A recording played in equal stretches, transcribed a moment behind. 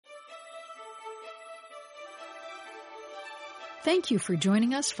Thank you for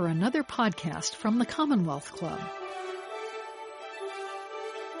joining us for another podcast from the Commonwealth Club.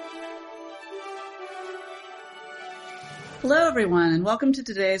 Hello, everyone, and welcome to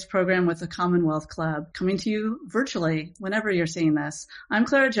today's program with the Commonwealth Club, coming to you virtually whenever you're seeing this. I'm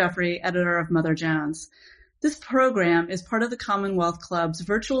Clara Jeffrey, editor of Mother Jones. This program is part of the Commonwealth Club's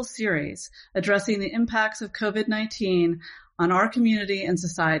virtual series addressing the impacts of COVID-19 on our community and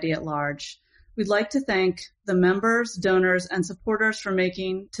society at large. We'd like to thank the members, donors, and supporters for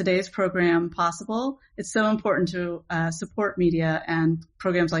making today's program possible. It's so important to support media and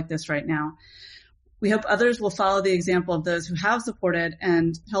programs like this right now. We hope others will follow the example of those who have supported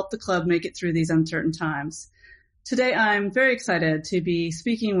and help the club make it through these uncertain times. Today, I'm very excited to be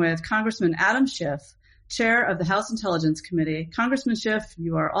speaking with Congressman Adam Schiff, Chair of the House Intelligence Committee. Congressman Schiff,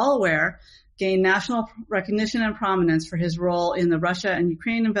 you are all aware, gained national recognition and prominence for his role in the Russia and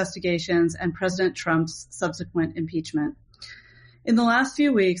Ukraine investigations and President Trump's subsequent impeachment. In the last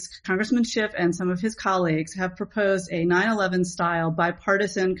few weeks, Congressman Schiff and some of his colleagues have proposed a 9/11-style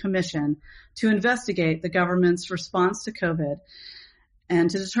bipartisan commission to investigate the government's response to COVID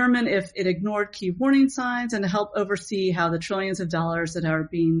and to determine if it ignored key warning signs and to help oversee how the trillions of dollars that are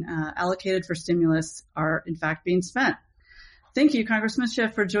being allocated for stimulus are in fact being spent. Thank you, Congressman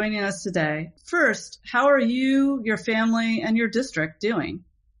Schiff, for joining us today. First, how are you, your family, and your district doing?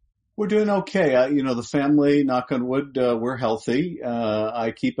 We're doing okay. The family, knock on wood, we're healthy.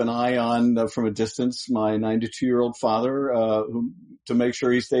 I keep an eye on, from a distance, my 92-year-old father, to make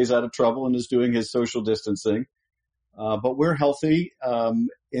sure he stays out of trouble and is doing his social distancing. But we're healthy.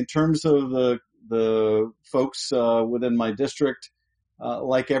 In terms of the folks within my district,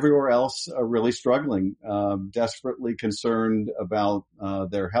 like everywhere else, are really struggling, desperately concerned about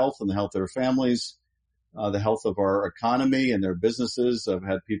their health and the health of their families. The health of our economy and their businesses. I've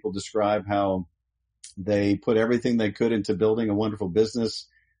had people describe how they put everything they could into building a wonderful business,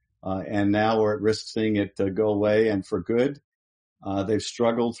 and now we're at risk seeing it go away and for good. They've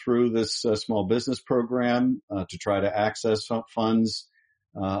struggled through this small business program to try to access funds.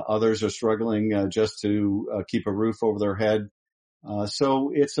 Others are struggling just to keep a roof over their head.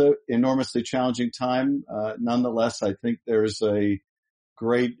 So it's an enormously challenging time. Nonetheless, I think there's a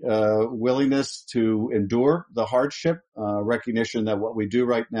great willingness to endure the hardship, recognition that what we do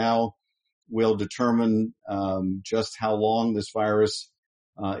right now will determine just how long this virus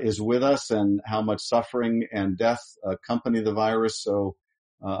is with us and how much suffering and death accompany the virus. So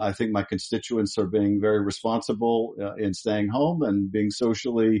I think my constituents are being very responsible in staying home and being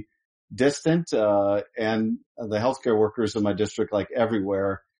socially distant. And the healthcare workers in my district, like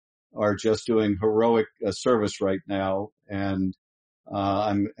everywhere, are just doing heroic service right now. And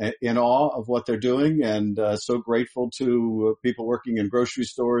I'm in awe of what they're doing and so grateful to people working in grocery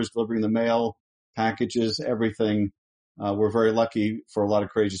stores, delivering the mail, packages, everything. We're very lucky for a lot of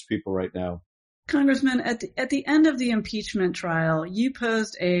courageous people right now. Congressman, at the end of the impeachment trial, you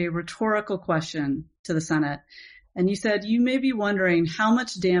posed a rhetorical question to the Senate, and you said you may be wondering how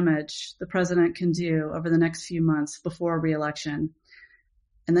much damage the president can do over the next few months before re-election.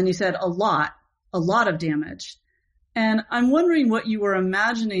 And then you said a lot of damage. And I'm wondering what you were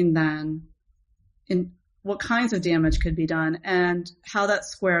imagining then, in what kinds of damage could be done and how that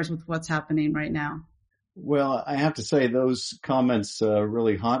squares with what's happening right now. Well, I have to say those comments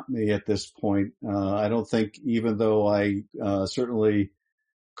really haunt me at this point. I don't think, even though I certainly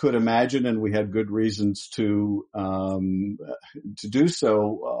could imagine, and we had good reasons to do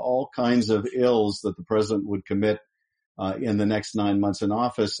so, all kinds of ills that the president would commit in the next 9 months in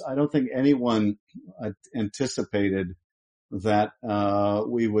office. I don't think anyone anticipated that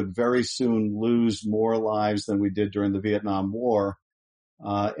we would very soon lose more lives than we did during the Vietnam War,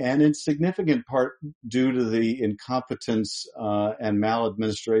 and in significant part due to the incompetence and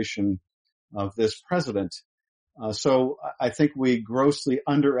maladministration of this president. So I think we grossly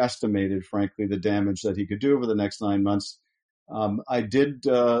underestimated, frankly, the damage that he could do over the next 9 months. I did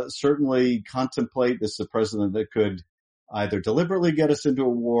certainly contemplate this is a president that could either deliberately get us into a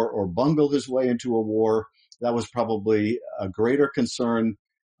war or bungle his way into a war. That was probably a greater concern.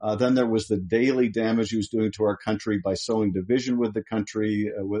 Then there was the daily damage he was doing to our country by sowing division with the country,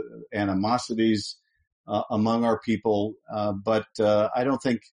 with animosities among our people. But I don't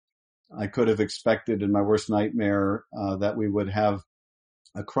think I could have expected in my worst nightmare that we would have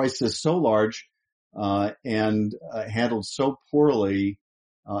a crisis so large and handled so poorly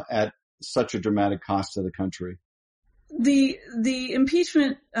at such a dramatic cost to the country. The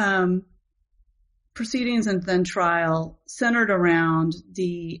impeachment proceedings and then trial centered around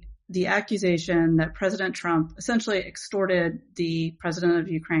the accusation that President Trump essentially extorted the president of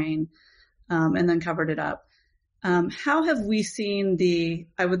Ukraine and then covered it up. How have we seen the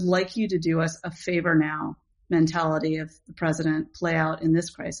 "I would like you to do us a favor now" mentality of the president play out in this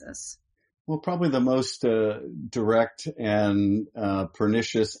crisis? Well, probably the most direct and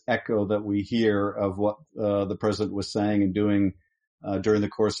pernicious echo that we hear of what the president was saying and doing during the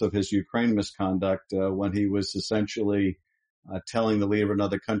course of his Ukraine misconduct, when he was essentially telling the leader of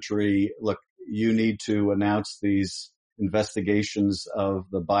another country, look, you need to announce these investigations of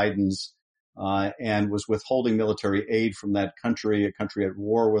the Bidens, and was withholding military aid from that country, a country at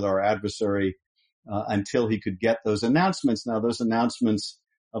war with our adversary, until he could get those announcements. Now, those announcements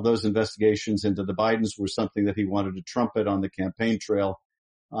of those investigations into the Bidens were something that he wanted to trumpet on the campaign trail.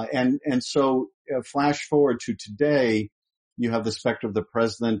 And so flash forward to today, you have the specter of the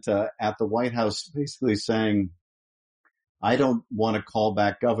president at the White House basically saying, I don't want to call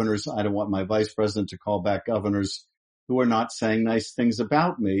back governors. I don't want my vice president to call back governors who are not saying nice things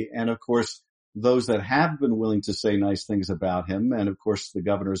about me. And of course, those that have been willing to say nice things about him, and of course the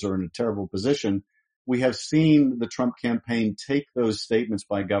governors are in a terrible position, we have seen the Trump campaign take those statements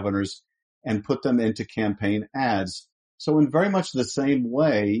by governors and put them into campaign ads. So in very much the same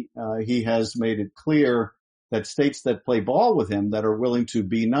way, he has made it clear that states that play ball with him, that are willing to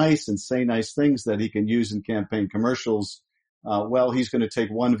be nice and say nice things that he can use in campaign commercials, well, he's going to take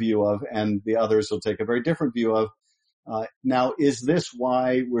one view of, and the others will take a very different view of. Now, is this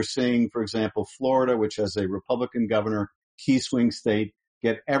why we're seeing, for example, Florida, which has a Republican governor, key swing state,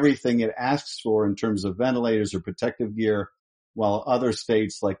 get everything it asks for in terms of ventilators or protective gear, while other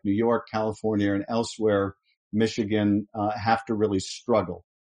states like New York, California, and elsewhere, Michigan, have to really struggle?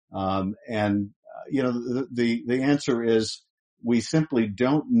 The answer is we simply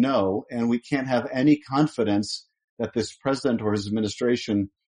don't know, and we can't have any confidence that this president or his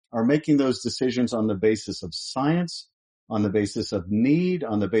administration are making those decisions on the basis of science, on the basis of need,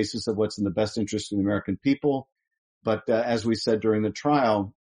 on the basis of what's in the best interest of the American people. But as we said during the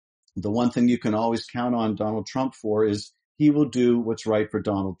trial, the one thing you can always count on Donald Trump for is he will do what's right for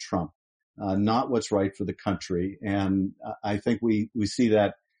Donald Trump, not what's right for the country. And I think we see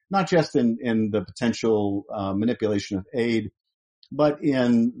that not just in the potential manipulation of aid, but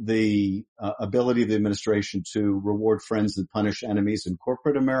in the ability of the administration to reward friends and punish enemies in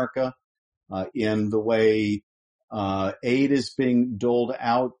corporate America, in the way aid is being doled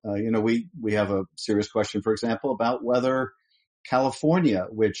out. We have a serious question, for example, about whether California,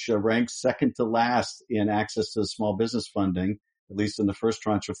 which ranks second to last in access to small business funding, at least in the first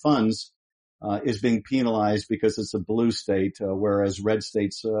tranche of funds, is being penalized because it's a blue state, whereas red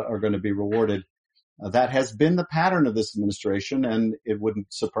states are going to be rewarded. That has been the pattern of this administration, and it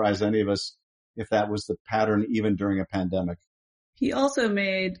wouldn't surprise any of us if that was the pattern even during a pandemic. He also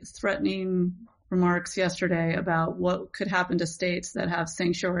made threatening remarks yesterday about what could happen to states that have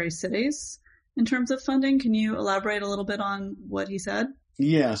sanctuary cities in terms of funding. Can you elaborate a little bit on what he said?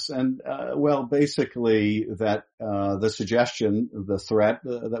 Yes. And, basically that the suggestion, the threat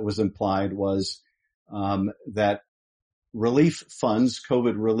that was implied was that relief funds,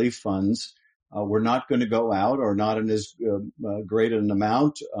 COVID relief funds, were not going to go out, or not in as great an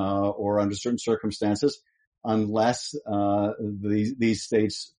amount or under certain circumstances, unless these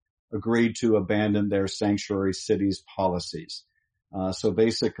states agreed to abandon their sanctuary cities policies. So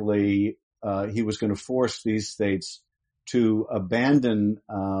basically, he was going to force these states to abandon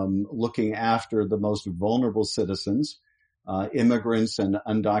looking after the most vulnerable citizens, immigrants and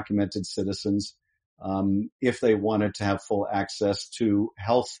undocumented citizens, if they wanted to have full access to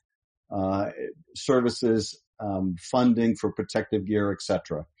health services, funding for protective gear,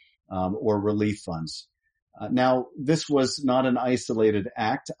 etc., or relief funds. Now, this was not an isolated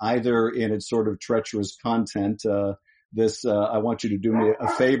act, either in its sort of treacherous content, I want you to do me a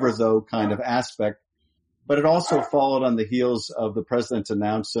favor, though, kind of aspect, but it also followed on the heels of the president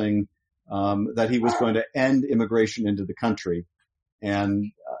announcing that he was going to end immigration into the country.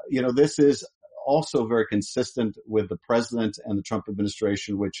 And, this is also very consistent with the president and the Trump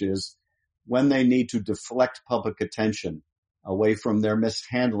administration, which is when they need to deflect public attention away from their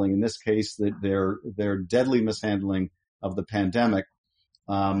mishandling, in this case, their deadly mishandling of the pandemic,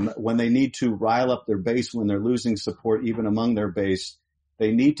 when they need to rile up their base, when they're losing support even among their base,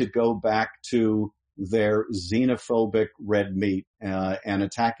 they need to go back to their xenophobic red meat and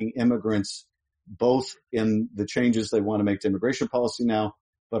attacking immigrants, both in the changes they want to make to immigration policy now,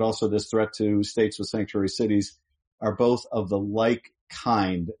 but also this threat to states with sanctuary cities, are both of the like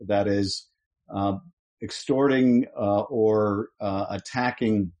kind, that is extorting or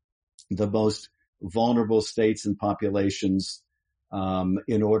attacking the most vulnerable states and populations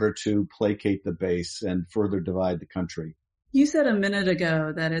in order to placate the base and further divide the country. You said a minute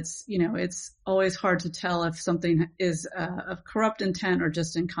ago that it's always hard to tell if something is of corrupt intent or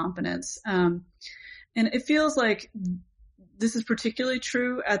just incompetence. And it feels like this is particularly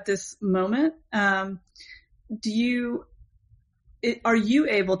true at this moment. Are you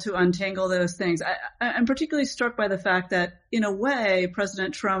able to untangle those things? I'm particularly struck by the fact that, in a way,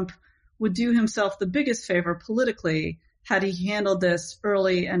 President Trump would do himself the biggest favor politically had he handled this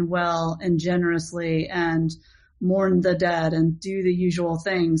early and well and generously and mourn the dead and do the usual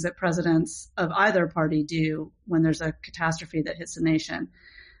things that presidents of either party do when there's a catastrophe that hits the nation.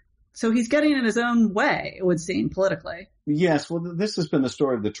 So he's getting in his own way, it would seem, politically. Yes. Well, this has been the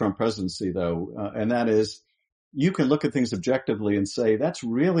story of the Trump presidency, though, and that is you can look at things objectively and say that's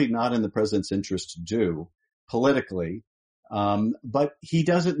really not in the president's interest to do politically. But he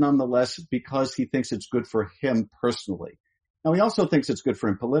does it nonetheless because he thinks it's good for him personally. Now, he also thinks it's good for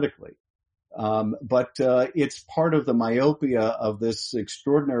him politically. But it's part of the myopia of this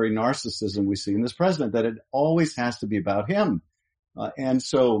extraordinary narcissism we see in this president, that it always has to be about him. And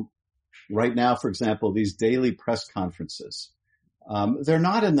so right now, for example, these daily press conferences, they're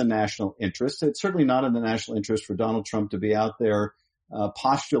not in the national interest. It's certainly not in the national interest for Donald Trump to be out there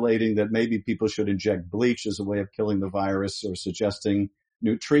postulating that maybe people should inject bleach as a way of killing the virus, or suggesting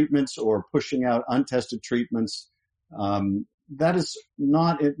new treatments, or pushing out untested treatments. That is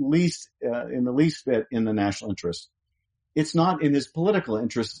not in the least bit in the national interest. It's not in his political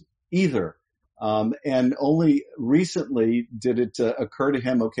interest either. And only recently did it occur to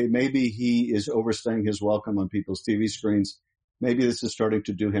him, okay, maybe he is overstaying his welcome on people's TV screens. Maybe this is starting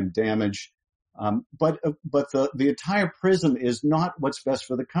to do him damage. But the entire prism is not what's best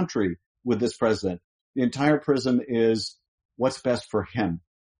for the country with this president. The entire prism is what's best for him.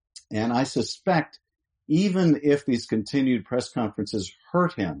 And I suspect even if these continued press conferences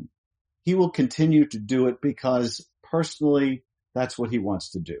hurt him, he will continue to do it because personally, that's what he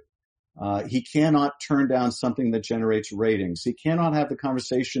wants to do. He cannot turn down something that generates ratings. He cannot have the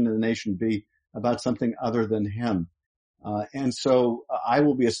conversation in the nation be about something other than him. And so I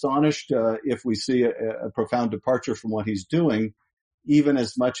will be astonished if we see a profound departure from what he's doing, even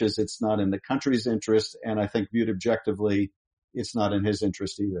as much as it's not in the country's interest. And I think viewed objectively, it's not in his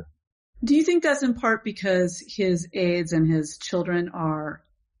interest either. Do you think that's in part because his aides and his children are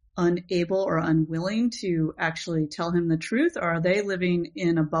unable or unwilling to actually tell him the truth, or are they living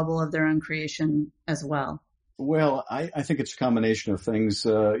in a bubble of their own creation as well? Well, I think it's a combination of things.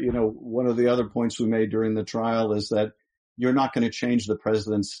 One of the other points we made during the trial is that you're not going to change the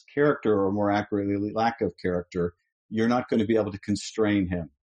president's character, or more accurately, lack of character. You're not going to be able to constrain him.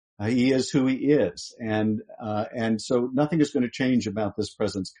 He is who he is. And so nothing is going to change about this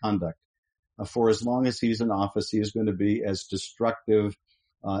president's conduct. For as long as he's in office, he is going to be as destructive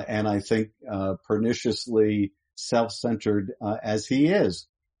and I think perniciously self-centered as he is.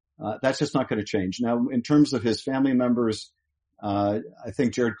 That's just not going to change. Now, in terms of his family members, I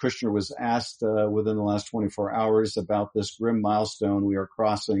think Jared Kushner was asked within the last 24 hours about this grim milestone we are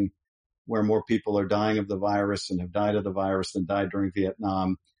crossing, where more people are dying of the virus and have died of the virus than died during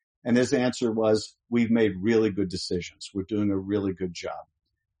Vietnam. And his answer was, we've made really good decisions. We're doing a really good job.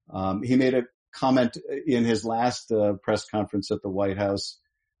 He made a comment in his last press conference at the White House,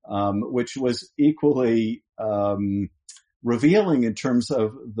 which was equally revealing in terms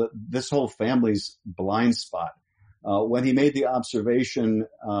of this whole family's blind spot. When he made the observation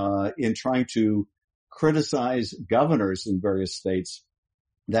in trying to criticize governors in various states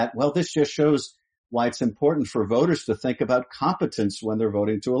that, well, this just shows why it's important for voters to think about competence when they're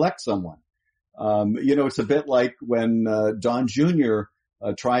voting to elect someone. It's a bit like when Don Jr.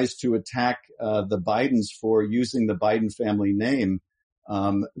 Tries to attack the Bidens for using the Biden family name.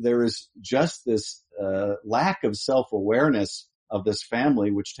 There is just this lack of self-awareness of this family,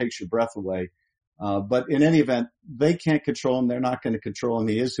 which takes your breath away. But in any event, they can't control him. They're not going to control him.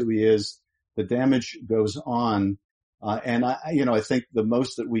 He is who he is. The damage goes on. And I think the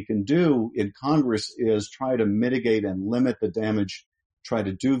most that we can do in Congress is try to mitigate and limit the damage, try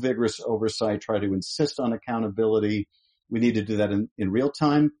to do vigorous oversight, try to insist on accountability. We need to do that in real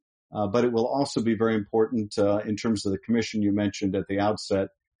time. But it will also be very important in terms of the commission you mentioned at the outset,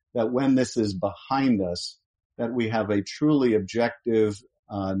 that when this is behind us, that we have a truly objective,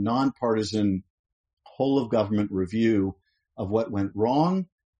 nonpartisan, whole of government review of what went wrong,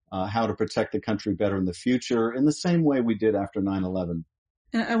 how to protect the country better in the future, in the same way we did after 9/11.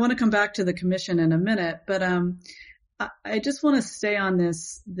 And I want to come back to the commission in a minute, but I just want to stay on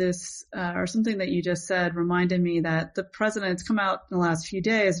this or something that you just said reminded me that the president's come out in the last few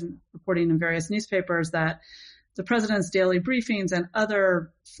days reporting in various newspapers that the president's daily briefings and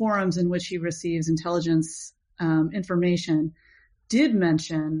other forums in which he receives intelligence information did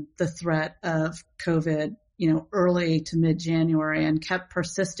mention the threat of COVID, early to mid-January, and kept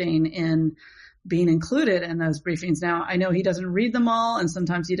persisting in being included in those briefings. Now, I know he doesn't read them all, and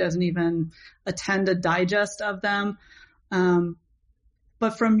sometimes he doesn't even attend a digest of them.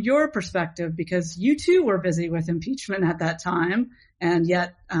 But from your perspective, because you too were busy with impeachment at that time, and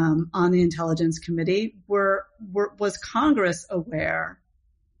yet on the Intelligence Committee, was Congress aware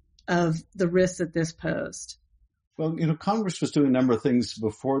of the risks that this posed? Well, Congress was doing a number of things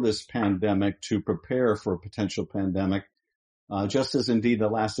before this pandemic to prepare for a potential pandemic, just as indeed the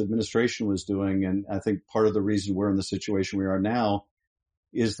last administration was doing. And I think part of the reason we're in the situation we are now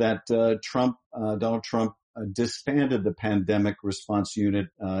is that Donald Trump disbanded the pandemic response unit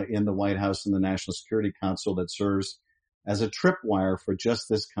in the White House and the National Security Council that serves as a tripwire for just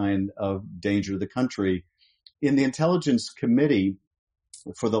this kind of danger to the country. In the Intelligence Committee,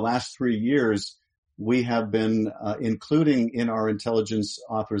 for the last 3 years, we have been including in our Intelligence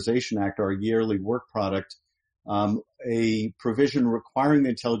Authorization Act, our yearly work product, a provision requiring the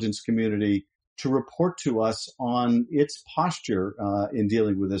intelligence community to report to us on its posture in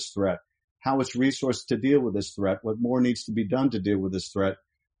dealing with this threat, how it's resourced to deal with this threat, what more needs to be done to deal with this threat.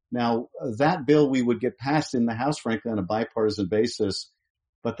 Now, that bill we would get passed in the House, frankly, on a bipartisan basis,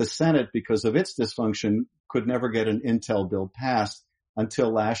 but the Senate, because of its dysfunction, could never get an intel bill passed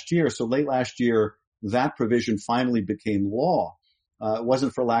until last year. So late last year, that provision finally became law. It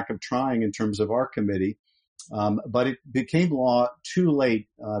wasn't for lack of trying in terms of our committee, but it became law too late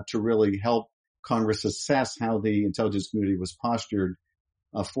to really help Congress assess how the intelligence community was postured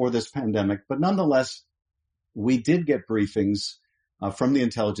for this pandemic. But nonetheless, we did get briefings from the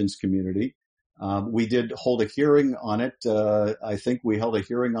intelligence community. We did hold a hearing on it. I think we held a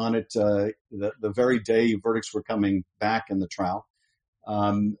hearing on it the very day verdicts were coming back in the trial.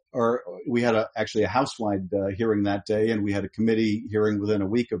 Or we had actually a house-wide hearing that day, and we had a committee hearing within a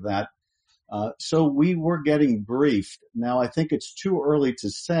week of that. So we were getting briefed. Now, I think it's too early to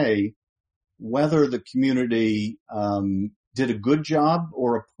say whether the community did a good job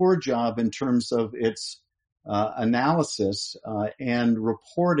or a poor job in terms of its analysis and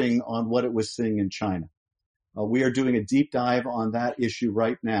reporting on what it was seeing in China. We are doing a deep dive on that issue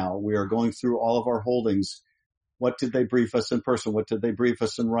right now. We are going through all of our holdings. What did they brief us in person? What did they brief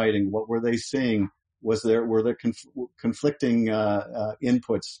us in writing? What were they seeing? Were there conflicting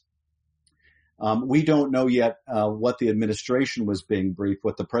inputs? We don't know yet what the administration was being briefed,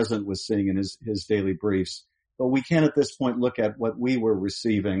 what the president was seeing in his daily briefs. But we can at this point look at what we were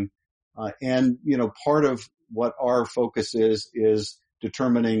receiving. And part of what our focus is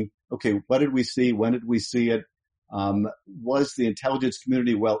determining, okay, what did we see? When did we see it? Was the intelligence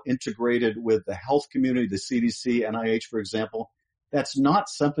community well integrated with the health community, the CDC, NIH, for example? That's not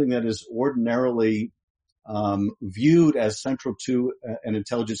something that is ordinarily viewed as central to an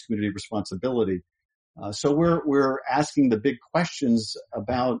intelligence community responsibility. So we're asking the big questions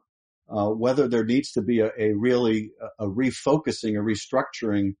about whether there needs to be a refocusing, a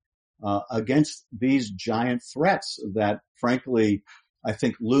restructuring against these giant threats that, frankly, I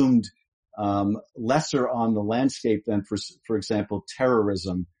think loomed lesser on the landscape than, for example,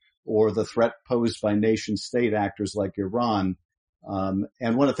 terrorism or the threat posed by nation state actors like Iran.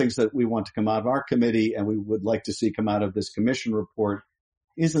 And one of the things that we want to come out of our committee and we would like to see come out of this commission report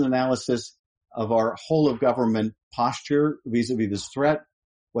is an analysis of our whole of government posture vis-a-vis this threat,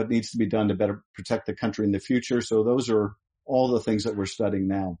 what needs to be done to better protect the country in the future. So those are all the things that we're studying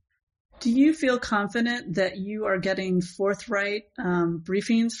now. Do you feel confident that you are getting forthright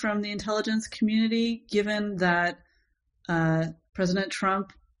briefings from the intelligence community, given that President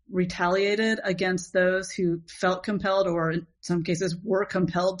Trump retaliated against those who felt compelled or in some cases were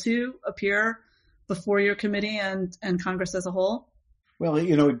compelled to appear before your committee and Congress as a whole? Well,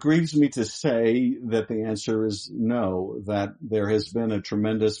 it grieves me to say that the answer is no, that there has been a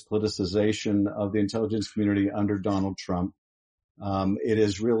tremendous politicization of the intelligence community under Donald Trump. It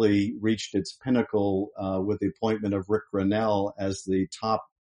has really reached its pinnacle with the appointment of Rick Grenell as the top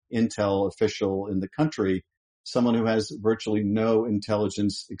intel official in the country, someone who has virtually no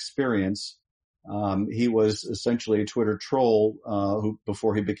intelligence experience. He was essentially a Twitter troll who,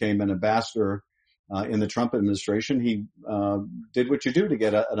 before he became an ambassador in the Trump administration, he did what you do to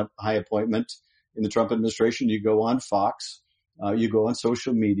get a high appointment in the Trump administration. You go on Fox, you go on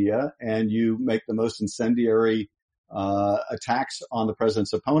social media, and you make the most incendiary attacks on the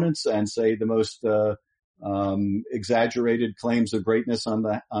president's opponents and say the most exaggerated claims of greatness on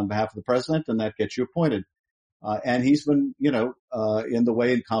behalf of the president, and that gets you appointed. And he's been, in the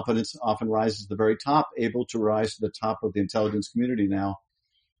way incompetence often rises to the very top, able to rise to the top of the intelligence community now.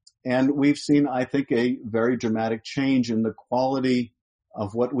 And we've seen, I think, a very dramatic change in the quality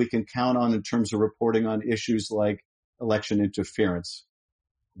of what we can count on in terms of reporting on issues like election interference.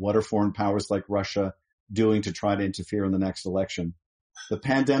 What are foreign powers like Russia doing to try to interfere in the next election? The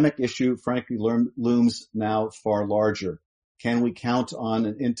pandemic issue, frankly, looms now far larger. Can we count on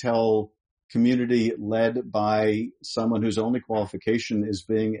an intel community led by someone whose only qualification is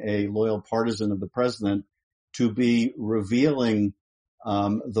being a loyal partisan of the president to be revealing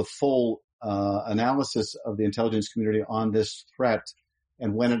the full analysis of the intelligence community on this threat,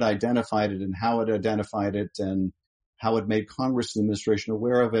 and when it identified it and how it identified it and how it made Congress and the administration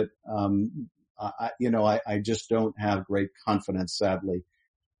aware of it? I just don't have great confidence, sadly.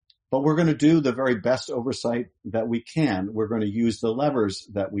 But we're going to do the very best oversight that we can. We're going to use the levers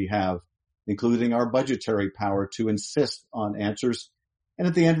that we have, including our budgetary power, to insist on answers. And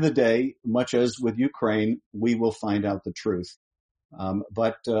at the end of the day, much as with Ukraine, we will find out the truth.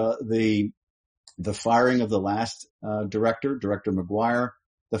 But the firing of the last Director McGuire,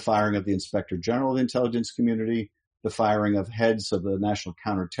 the firing of the Inspector General of the Intelligence Community, the firing of heads of the National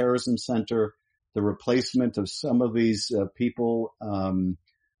Counterterrorism Center, the replacement of some of these people,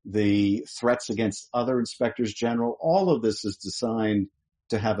 the threats against other inspectors general, all of this is designed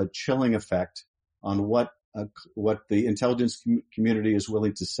to have a chilling effect on what the intelligence community is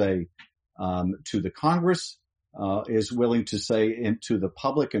willing to say to the Congress, is willing to say to the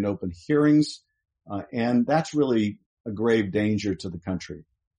public in open hearings, and that's really a grave danger to the country.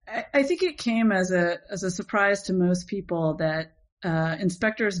 I think it came as a surprise to most people that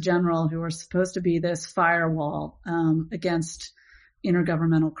inspectors general, who are supposed to be this firewall against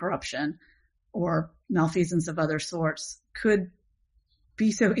intergovernmental corruption or malfeasance of other sorts, could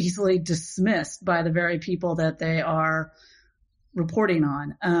be so easily dismissed by the very people that they are reporting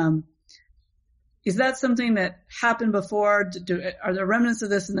on. Is that something that happened before? Are there remnants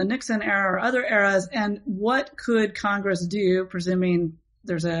of this in the Nixon era or other eras? And what could Congress do, presuming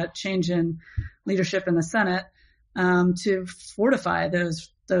there's a change in leadership in the Senate, to fortify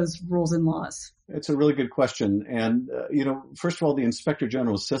those rules and laws? It's a really good question. And, first of all, the Inspector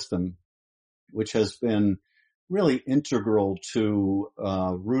General system, which has been really integral to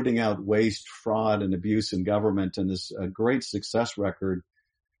rooting out waste, fraud, and abuse in government, and is a great success record,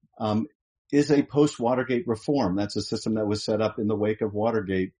 is a post-Watergate reform. That's a system that was set up in the wake of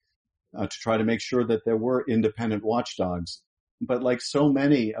Watergate to try to make sure that there were independent watchdogs. But like so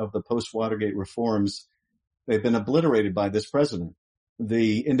many of the post-Watergate reforms, they've been obliterated by this president.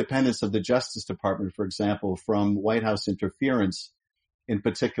 The independence of the Justice Department, for example, from White House interference in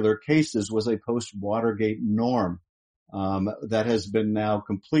particular cases, was a post-Watergate norm that has been now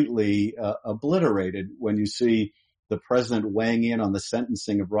completely obliterated. When you see the president weighing in on the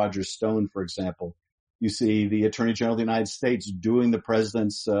sentencing of Roger Stone, for example, you see the Attorney General of the United States doing the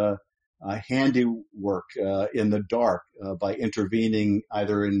president's handiwork in the dark by intervening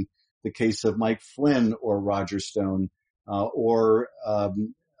either in the case of Mike Flynn or Roger Stone, or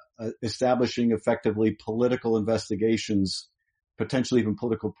establishing effectively political investigations, potentially even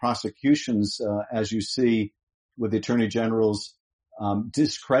political prosecutions, as you see with the Attorney General's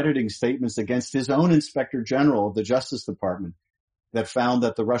discrediting statements against his own Inspector General of the Justice Department that found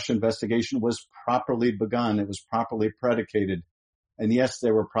that the Russia investigation was properly begun. It was properly predicated. And yes,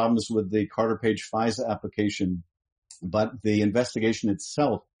 there were problems with the Carter Page FISA application, but the investigation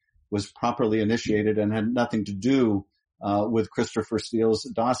itself was properly initiated and had nothing to do with Christopher Steele's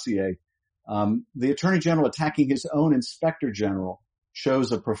dossier. The Attorney General attacking his own Inspector General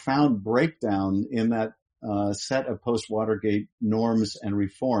shows a profound breakdown in that set of post-Watergate norms and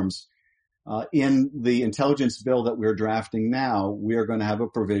reforms. In the intelligence bill that we're drafting now, we are going to have a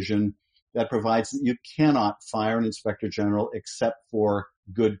provision that provides that you cannot fire an Inspector General except for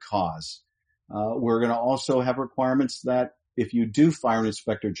good cause. We're going to also have requirements that if you do fire an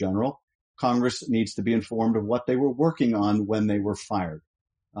Inspector General, Congress needs to be informed of what they were working on when they were fired.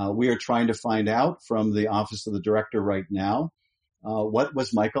 We are trying to find out from the Office of the Director right now, what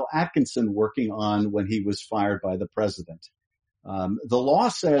was Michael Atkinson working on when he was fired by the president? The law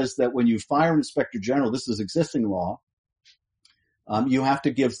says that when you fire an Inspector General, this is existing law, you have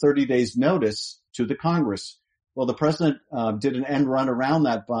to give 30 days notice to the Congress. Well, the president did an end run around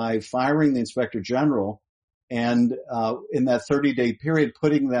that by firing the Inspector General and in that 30-day period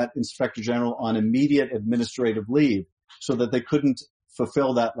putting that Inspector General on immediate administrative leave so that they couldn't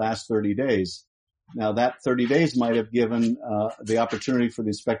fulfill that last 30 days. Now, that 30 days might have given the opportunity for the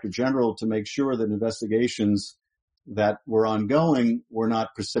Inspector General to make sure that investigations that were ongoing were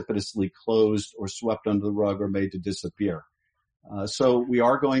not precipitously closed or swept under the rug or made to disappear. So we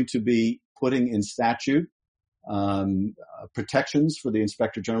are going to be putting in statute protections for the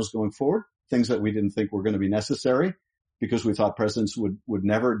inspector generals going forward, things that we didn't think were going to be necessary because we thought presidents would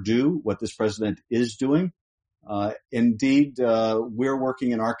never do what this president is doing. Indeed, we're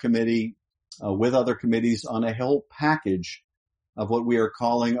working in our committee with other committees on a whole package of what we are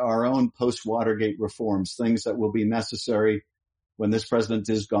calling our own post-Watergate reforms, things that will be necessary when this president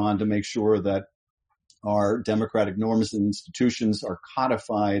is gone to make sure that our democratic norms and institutions are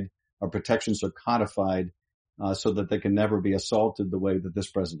codified, our protections are codified, so that they can never be assaulted the way that this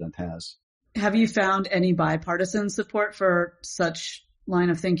president has. Have you found any bipartisan support for such line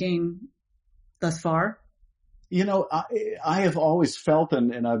of thinking thus far? You know, I have always felt,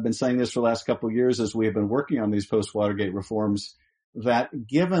 and I've been saying this for the last couple of years as we have been working on these post-Watergate reforms, that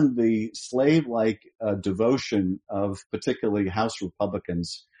given the slave-like devotion of particularly House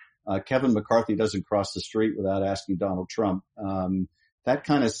Republicans, Kevin McCarthy doesn't cross the street without asking Donald Trump. That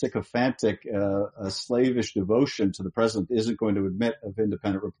kind of sycophantic, slavish devotion to the president isn't going to admit of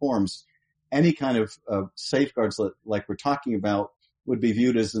independent reforms. Any kind of safeguards like we're talking about would be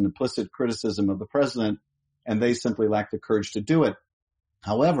viewed as an implicit criticism of the president, and they simply lack the courage to do it.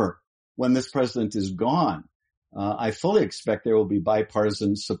 However, when this president is gone, I fully expect there will be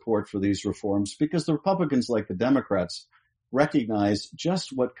bipartisan support for these reforms because the Republicans, like the Democrats, recognize just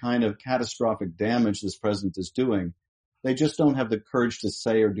what kind of catastrophic damage this president is doing. They just don't have the courage to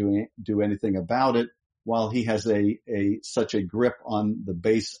say or do anything about it while he has such a grip on the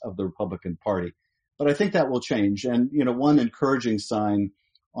base of the Republican Party. But I think that will change. And, you know, one encouraging sign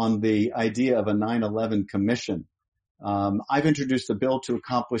on the idea of a 9/11 commission. I've introduced a bill to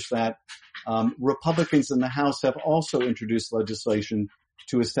accomplish that. Republicans in the House have also introduced legislation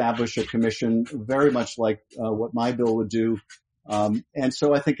to establish a commission very much like what my bill would do. And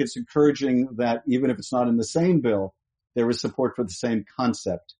so I think it's encouraging that even if it's not in the same bill, there is support for the same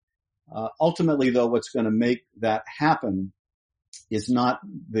concept. Ultimately, though, what's going to make that happen is not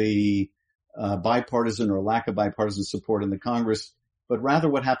the bipartisan or lack of bipartisan support in the Congress, but rather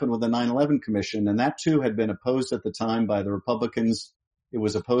what happened with the 9/11 Commission. And that, too, had been opposed at the time by the Republicans. It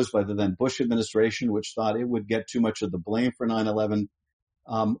was opposed by the then Bush administration, which thought it would get too much of the blame for 9/11.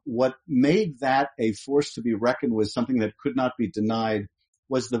 What made that a force to be reckoned with, something that could not be denied,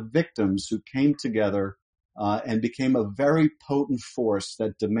 was the victims who came together and became a very potent force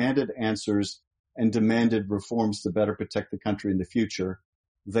that demanded answers and demanded reforms to better protect the country in the future.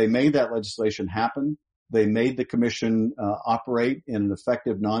 They made that legislation happen. They made the commission operate in an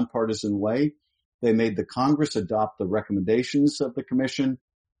effective, nonpartisan way. They made the Congress adopt the recommendations of the commission.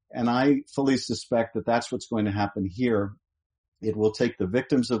 And I fully suspect that that's what's going to happen here. It will take the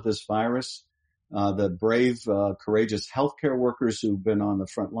victims of this virus, the brave, courageous healthcare workers who've been on the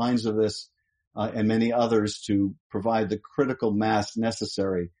front lines of this, and many others to provide the critical mass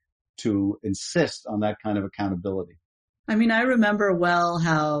necessary to insist on that kind of accountability. I mean, I remember well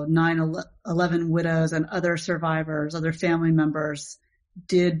how 9/11 widows and other survivors, other family members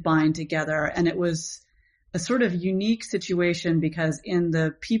did bind together. And it was a sort of unique situation because in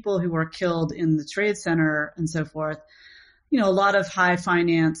the people who were killed in the Trade Center and so forth, you know, a lot of high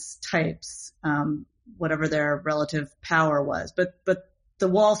finance types, whatever their relative power was. But the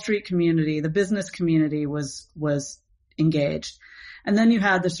Wall Street community, the business community was engaged. And then you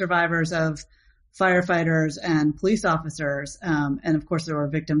had the survivors of firefighters and police officers. And of course there were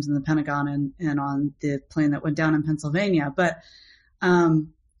victims in the Pentagon and on the plane that went down in Pennsylvania. But,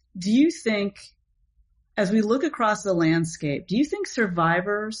 do you think, as we look across the landscape, do you think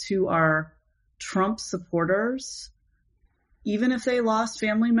survivors who are Trump supporters, even if they lost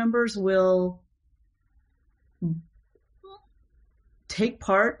family members, will take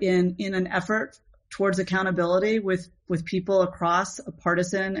part in an effort towards accountability with people across a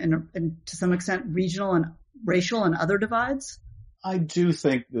partisan and to some extent regional and racial and other divides? I do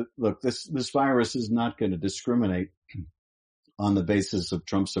think that, look, this virus is not going to discriminate on the basis of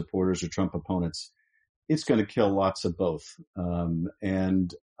Trump supporters or Trump opponents. It's going to kill lots of both.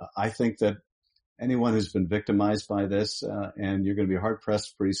 And I think that anyone who's been victimized by this, and you're going to be hard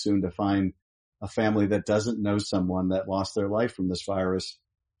pressed pretty soon to find a family that doesn't know someone that lost their life from this virus,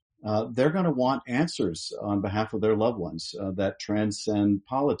 they're going to want answers on behalf of their loved ones that transcend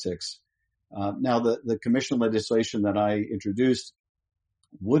politics. Now, the commission legislation that I introduced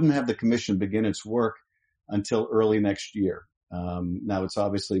wouldn't have the commission begin its work until early next year. Now, it's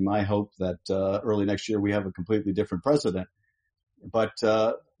obviously my hope that early next year we have a completely different president. But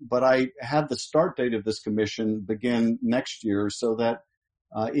I had the start date of this commission begin next year so that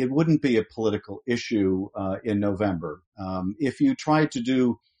it wouldn't be a political issue in November. If you try to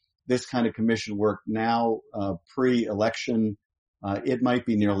do this kind of commission work now, pre-election, it might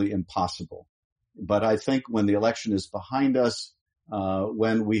be nearly impossible. But I think when the election is behind us,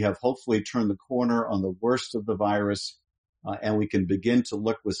 when we have hopefully turned the corner on the worst of the virus, and we can begin to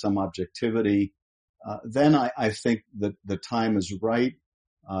look with some objectivity, then I think that the time is right.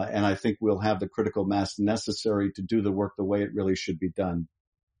 And I think we'll have the critical mass necessary to do the work the way it really should be done.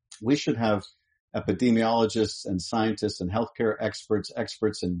 We should have epidemiologists and scientists and healthcare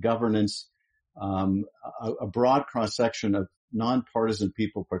experts in governance, a broad cross-section of nonpartisan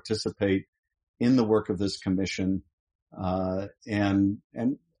people participate in the work of this commission, and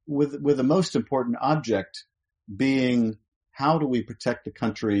with the most important object being, how do we protect the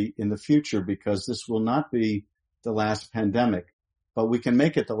country in the future? Because this will not be the last pandemic, but we can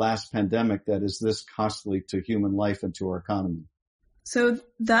make it the last pandemic that is this costly to human life and to our economy. So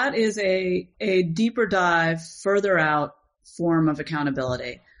that is a deeper dive, further out form of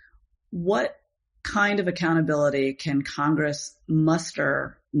accountability. What kind of accountability can Congress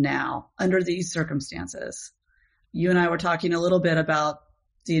muster now under these circumstances? You and I were talking a little bit about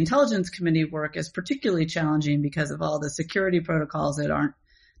the Intelligence Committee work is particularly challenging because of all the security protocols that aren't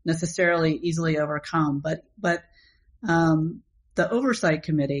necessarily easily overcome. But the Oversight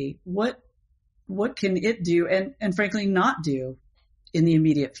Committee, what can it do and frankly not do in the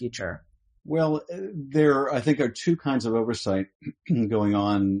immediate future? Well, there, I think, are two kinds of oversight going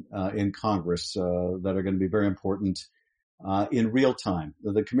on in Congress that are going to be very important in real time.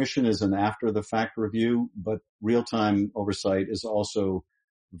 The commission is an after-the-fact review, but real-time oversight is also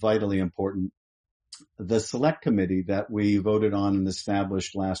vitally important. The Select Committee that we voted on and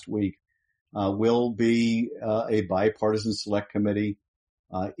established last week will be a bipartisan Select Committee.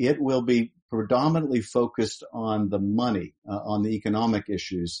 It will be predominantly focused on the money, on the economic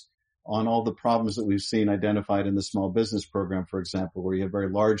issues, on all the problems that we've seen identified in the small business program, for example, where you have very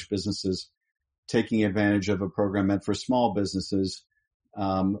large businesses taking advantage of a program meant for small businesses,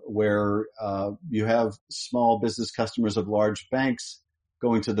 where you have small business customers of large banks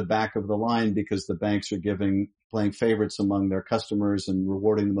going to the back of the line because the banks are playing favorites among their customers and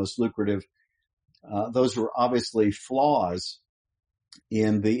rewarding the most lucrative. Those were obviously flaws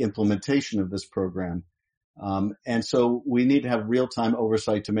in the implementation of this program. And so we need to have real-time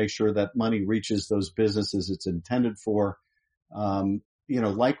oversight to make sure that money reaches those businesses it's intended for.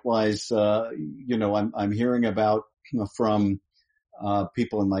 Likewise, I'm hearing about from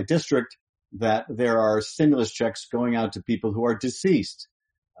people in my district that there are stimulus checks going out to people who are deceased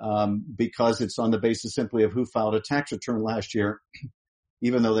because it's on the basis simply of who filed a tax return last year,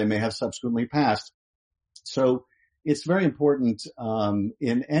 even though they may have subsequently passed. So it's very important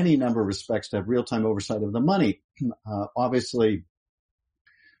in any number of respects to have real-time oversight of the money. Obviously,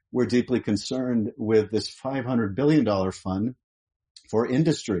 we're deeply concerned with this $500 billion fund for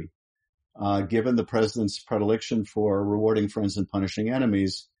industry, given the president's predilection for rewarding friends and punishing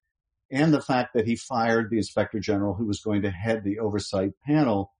enemies, and the fact that he fired the inspector general who was going to head the oversight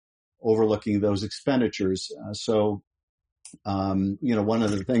panel overlooking those expenditures. One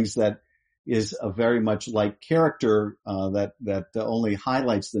of the things that is a very much like character that only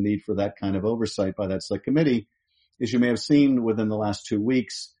highlights the need for that kind of oversight by that select committee is, you may have seen within the last 2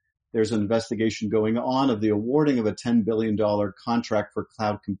 weeks, there's an investigation going on of the awarding of a $10 billion contract for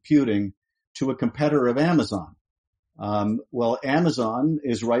cloud computing to a competitor of Amazon. Amazon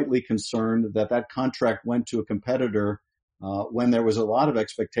is rightly concerned that contract went to a competitor when there was a lot of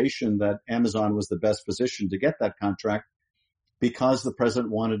expectation that Amazon was the best position to get that contract, because the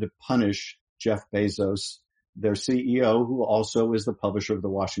president wanted to punish Jeff Bezos, their CEO, who also is the publisher of the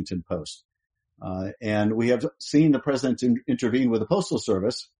Washington Post. And we have seen the president intervene with the Postal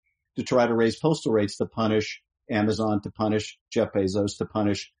Service to try to raise postal rates to punish Amazon, to punish Jeff Bezos, to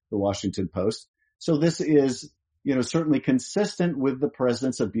punish the Washington Post. So this is, certainly consistent with the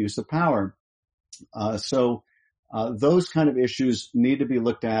president's abuse of power. Those kind of issues need to be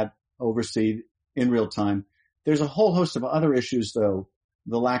looked at, overseen in real time. There's a whole host of other issues, though.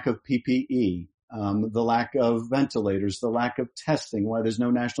 The lack of PPE, the lack of ventilators, the lack of testing, why there's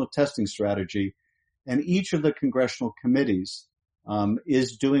no national testing strategy. And each of the congressional committees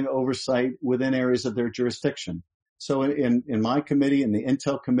is doing oversight within areas of their jurisdiction. So in my committee, in the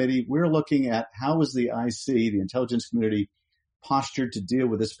Intel Committee, we're looking at how is the IC, the intelligence community, postured to deal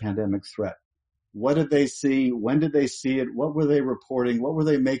with this pandemic threat. What did they see? When did they see it? What were they reporting? What were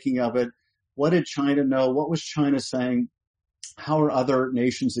they making of it? What did China know? What was China saying? How are other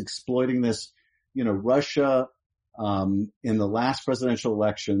nations exploiting this? Russia, in the last presidential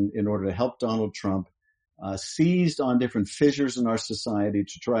election, in order to help Donald Trump, seized on different fissures in our society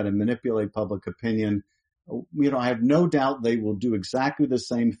to try to manipulate public opinion. I have no doubt they will do exactly the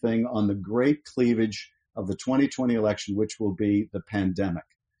same thing on the great cleavage of the 2020 election, which will be the pandemic.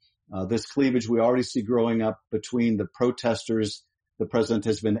 This cleavage we already see growing up between the protesters the president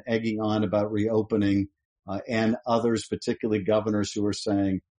has been egging on about reopening, and others, particularly governors who are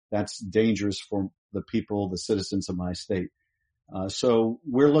saying that's dangerous for the people, the citizens of my state. So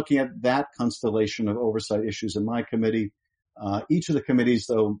we're looking at that constellation of oversight issues in my committee. Each of the committees,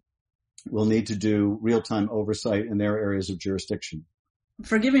 though, will need to do real-time oversight in their areas of jurisdiction.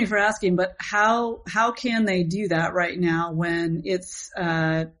 Forgive me for asking, but how can they do that right now when it's,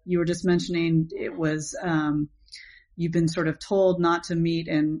 you were just mentioning it was, you've been sort of told not to meet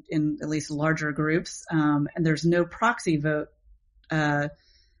in at least larger groups, and there's no proxy vote,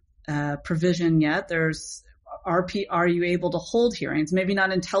 provision yet. Are you able to hold hearings? Maybe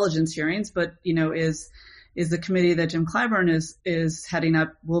not intelligence hearings, but, is the committee that Jim Clyburn is heading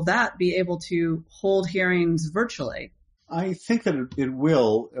up, will that be able to hold hearings virtually? I think that it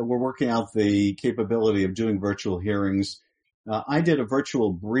will. We're working out the capability of doing virtual hearings. I did a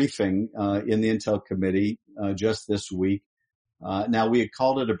virtual briefing in the Intel Committee just this week. Now, we had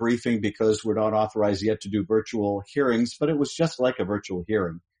called it a briefing because we're not authorized yet to do virtual hearings, but it was just like a virtual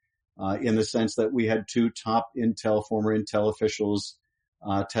hearing in the sense that we had two top former Intel officials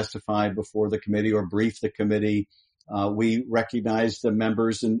testify before the committee or brief the committee. We recognized the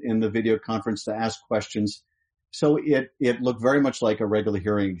members in the video conference to ask questions. So it looked very much like a regular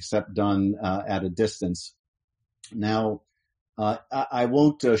hearing except done at a distance. Now, I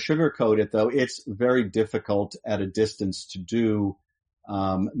won't sugarcoat it, though. It's very difficult at a distance to do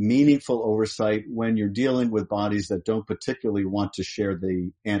meaningful oversight when you're dealing with bodies that don't particularly want to share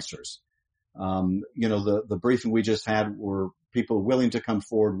the answers. The briefing we just had were people willing to come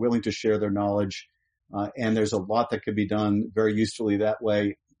forward, willing to share their knowledge, and there's a lot that could be done very usefully that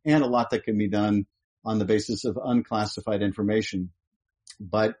way, and a lot that can be done on the basis of unclassified information.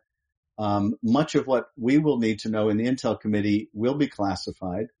 But much of what we will need to know in the Intel Committee will be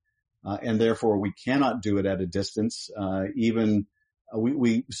classified, and therefore we cannot do it at a distance.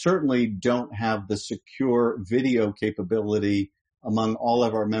 We certainly don't have the secure video capability among all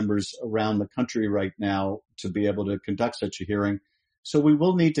of our members around the country right now to be able to conduct such a hearing. So we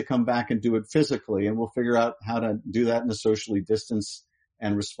will need to come back and do it physically, and we'll figure out how to do that in a socially distanced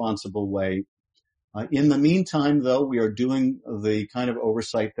and responsible way. In the meantime, though, we are doing the kind of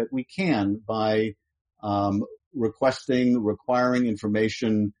oversight that we can by requiring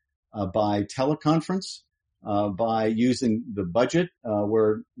information by teleconference, by using the budget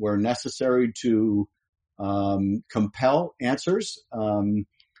where necessary to compel answers. One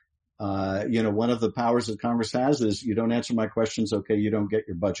of the powers that Congress has is you don't answer my questions, okay, you don't get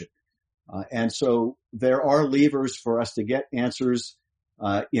your budget. And so there are levers for us to get answers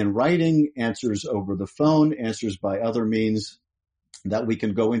in writing, answers over the phone, answers by other means that we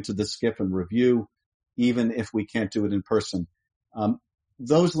can go into the SCIF and review, even if we can't do it in person.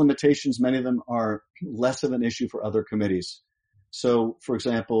 Those limitations, many of them are less of an issue for other committees. So, for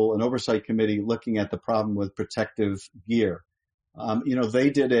example, an oversight committee looking at the problem with protective gear. They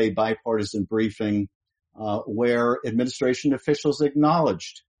did a bipartisan briefing where administration officials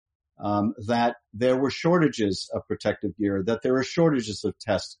acknowledged that there were shortages of protective gear, that there are shortages of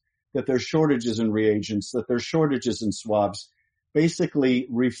tests, that there are shortages in reagents, that there are shortages in swabs, basically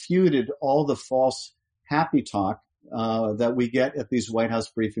refuted all the false happy talk that we get at these White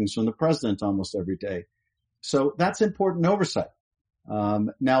House briefings from the president almost every day. So that's important oversight.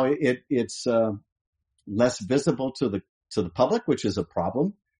 Now it's less visible to the public, which is a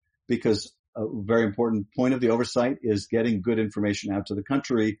problem, because a very important point of the oversight is getting good information out to the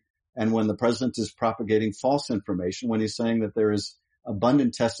country. And when the president is propagating false information, when he's saying that there is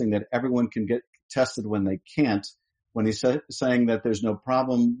abundant testing, that everyone can get tested when they can't, when he's saying that there's no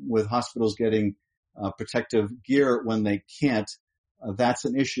problem with hospitals getting protective gear when they can't, that's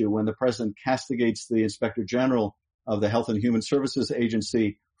an issue. When the president castigates the Inspector General of the Health and Human Services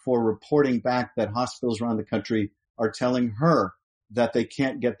Agency for reporting back that hospitals around the country are telling her that they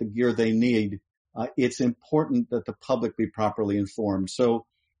can't get the gear they need, it's important that the public be properly informed. So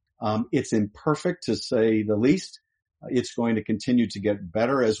it's imperfect, to say the least. It's going to continue to get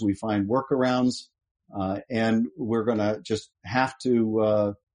better as we find workarounds, and we're going to just have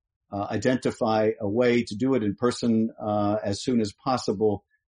to identify a way to do it in person as soon as possible,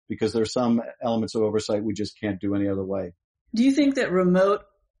 because there are some elements of oversight we just can't do any other way. Do you think that remote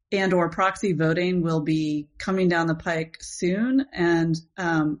and or proxy voting will be coming down the pike soon? And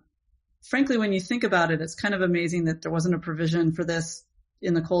frankly, when you think about it, it's kind of amazing that there wasn't a provision for this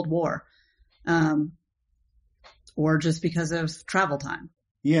in the Cold War, or just because of travel time.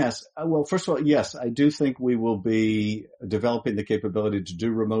 Yes. Well, first of all, yes, I do think we will be developing the capability to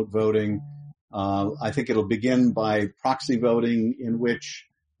do remote voting. I think it'll begin by proxy voting, in which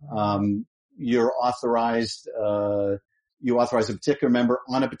you're authorized, you authorize a particular member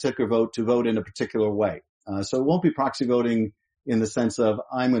on a particular vote to vote in a particular way. So it won't be proxy voting in the sense of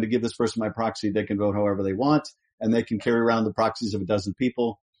I'm going to give this person my proxy. They can vote however they want, and they can carry around the proxies of a dozen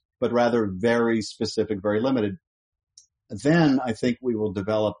people, but rather very specific, very limited. Then I think we will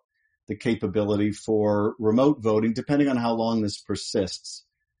develop the capability for remote voting, depending on how long this persists.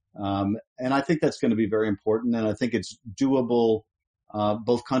 And I think that's going to be very important, and I think it's doable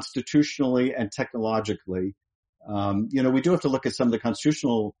both constitutionally and technologically. We do have to look at some of the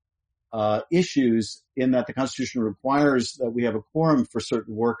constitutional issues in that the Constitution requires that we have a quorum for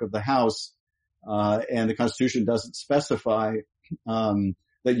certain work of the House, and the Constitution doesn't specify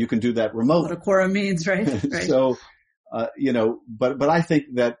that you can do that remotely. What a quorum means, right? Right. So, but I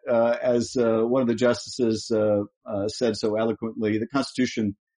think that as one of the justices said so eloquently, the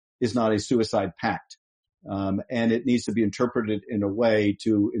Constitution is not a suicide pact, and it needs to be interpreted in a way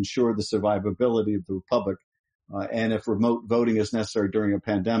to ensure the survivability of the Republic. And if remote voting is necessary during a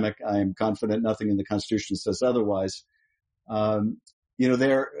pandemic, I am confident nothing in the Constitution says otherwise. In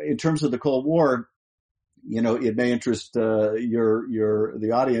terms of the Cold War, it may interest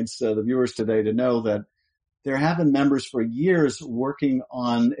the audience, the viewers today, to know that there have been members for years working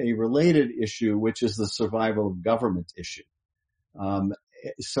on a related issue, which is the survival of government issue.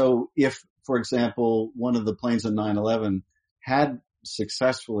 So if, for example, one of the planes on 9/11 had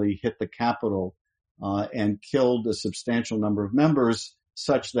successfully hit the Capitol and killed a substantial number of members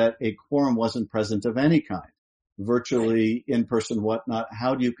such that a quorum wasn't present of any kind, virtually in person, whatnot,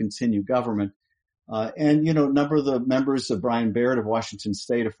 how do you continue government? A number of the members of Brian Baird of Washington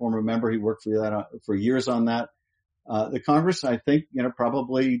State, a former member, he worked for that for years on that. The Congress, I think,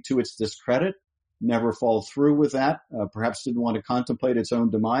 probably to its discredit, never followed through with that, perhaps didn't want to contemplate its own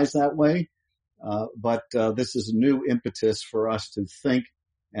demise that way. But this is a new impetus for us to think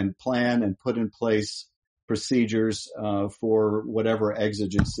and plan and put in place procedures for whatever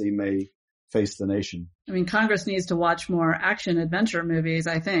exigency may face the nation. I mean, Congress needs to watch more action adventure movies,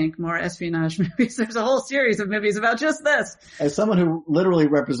 I think, more espionage movies. There's a whole series of movies about just this. As someone who literally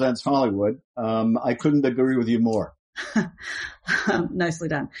represents Hollywood, I couldn't agree with you more. Nicely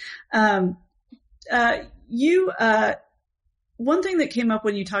done. One thing that came up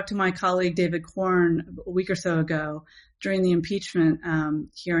when you talked to my colleague David Corn a week or so ago during the impeachment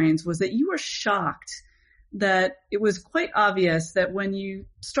hearings was that you were shocked that it was quite obvious that when you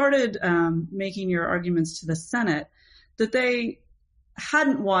started making your arguments to the Senate, that they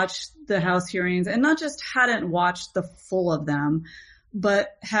hadn't watched the House hearings, and not just hadn't watched the full of them,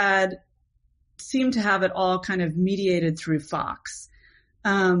 but had seemed to have it all kind of mediated through Fox.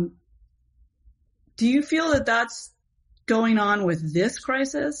 Do you feel that that's going on with this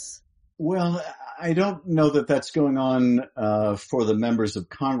crisis? Well, I don't know that that's going on for the members of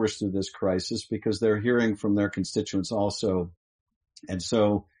Congress through this crisis, because they're hearing from their constituents also. And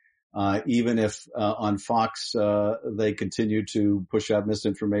so even if on Fox they continue to push out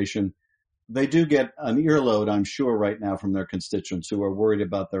misinformation, they do get an earload, I'm sure, right now from their constituents who are worried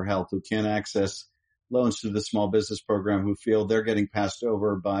about their health, who can't access loans through the small business program, who feel they're getting passed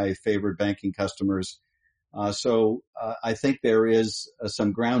over by favored banking customers. So I think there is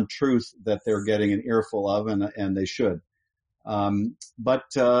some ground truth that they're getting an earful of, and they should. But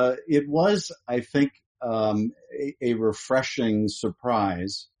it was, I think, a refreshing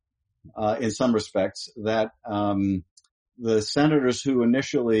surprise in some respects that the senators who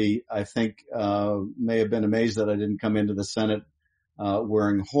initially, I think, may have been amazed that I didn't come into the Senate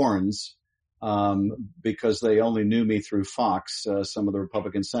wearing horns because they only knew me through Fox, some of the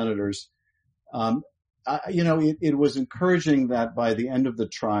Republican senators. It was encouraging that by the end of the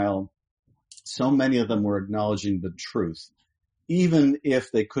trial, so many of them were acknowledging the truth, even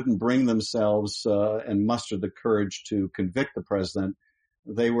if they couldn't bring themselves and muster the courage to convict the president.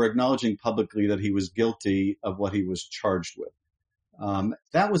 They were acknowledging publicly that he was guilty of what he was charged with.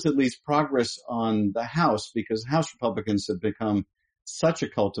 That was at least progress on the House, because House Republicans have become such a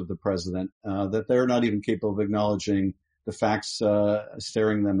cult of the president that they're not even capable of acknowledging the facts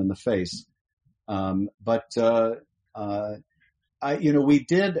staring them in the face. But we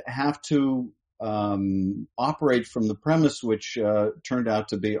did have to operate from the premise, which turned out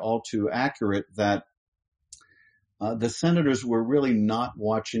to be all too accurate, that the senators were really not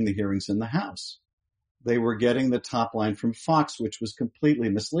watching the hearings in the House. They were getting the top line from Fox, which was completely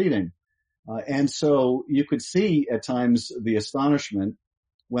misleading. And so you could see at times the astonishment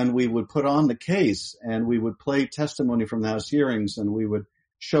when we would put on the case and we would play testimony from the House hearings and we would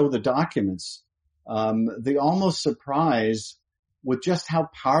show the documents. The almost surprise with just how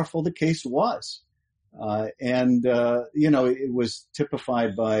powerful the case was. It was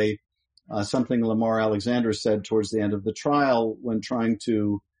typified by something Lamar Alexander said towards the end of the trial when trying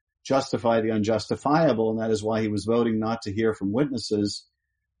to justify the unjustifiable, and that is why he was voting not to hear from witnesses.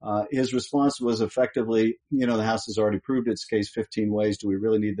 His response was effectively, the House has already proved its case 15 ways. Do we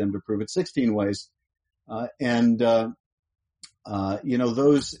really need them to prove it 16 ways?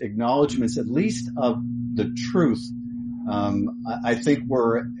 Those acknowledgments, at least of the truth, I think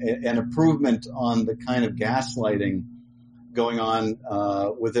were an improvement on the kind of gaslighting going on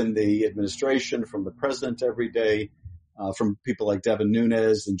within the administration from the president every day, from people like Devin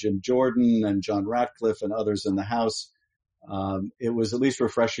Nunes and Jim Jordan and John Ratcliffe and others in the House. It was at least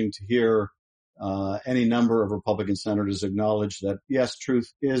refreshing to hear any number of Republican senators acknowledge that, yes,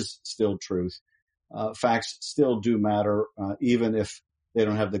 truth is still truth. Facts still do matter, even if they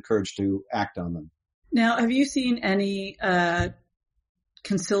don't have the courage to act on them. Now, have you seen any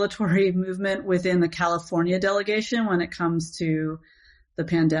conciliatory movement within the California delegation when it comes to the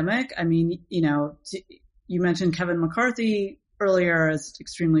pandemic? I mean, you mentioned Kevin McCarthy earlier as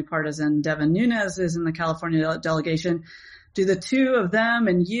extremely partisan. Devin Nunes is in the California delegation. Do the two of them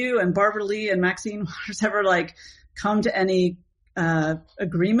and you and Barbara Lee and Maxine Waters ever come to any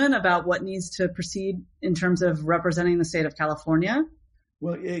agreement about what needs to proceed in terms of representing the state of California?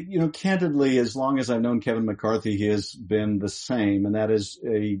 Well, candidly, as long as I've known Kevin McCarthy, he has been the same, and that is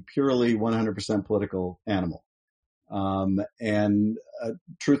a purely 100% political animal.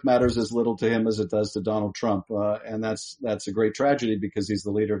 Truth matters as little to him as it does to Donald Trump, and that's a great tragedy because he's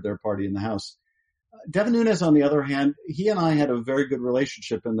the leader of their party in the House. Devin Nunes, on the other hand, he and I had a very good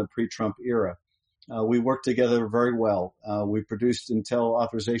relationship in the pre-Trump era. We worked together very well. We produced Intel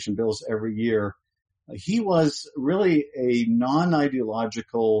authorization bills every year. He was really a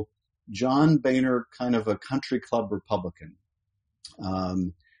non-ideological John Boehner kind of a country club Republican.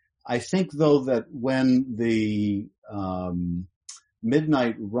 I think, though, that when the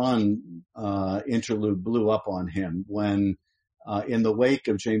Midnight Run interlude blew up on him, when in the wake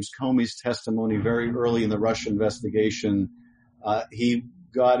of James Comey's testimony very early in the Russia investigation, he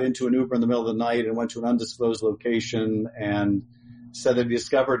got into an Uber in the middle of the night and went to an undisclosed location and said that he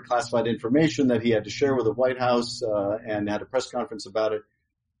discovered classified information that he had to share with the White House and had a press conference about it.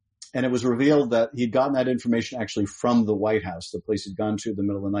 And it was revealed that he'd gotten that information actually from the White House. The place he'd gone to in the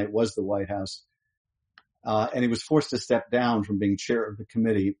middle of the night was the White House. And he was forced to step down from being chair of the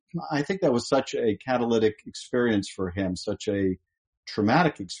committee. I think that was such a catalytic experience for him, such a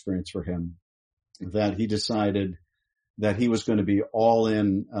traumatic experience for him, that he decided that he was going to be all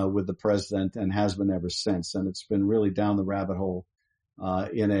in with the president and has been ever since. And it's been really down the rabbit hole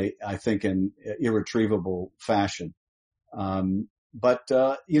in an irretrievable fashion. But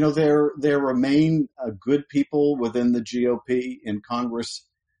there remain good people within the GOP in Congress.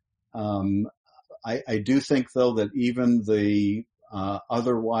 I do think, though, that even the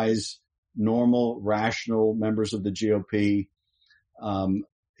otherwise normal, rational members of the GOP,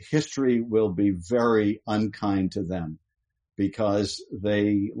 history will be very unkind to them because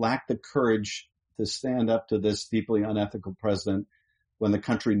they lack the courage to stand up to this deeply unethical president when the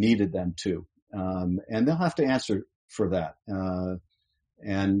country needed them to. And they'll have to answer for that.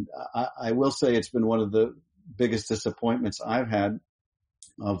 And I will say it's been one of the biggest disappointments I've had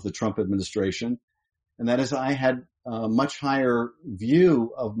of the Trump administration. And that is I had a much higher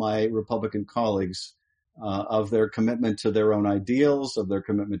view of my Republican colleagues, of their commitment to their own ideals, of their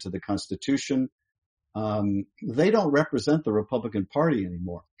commitment to the Constitution. They don't represent the Republican Party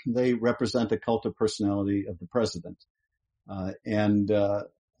anymore. They represent the cult of personality of the president.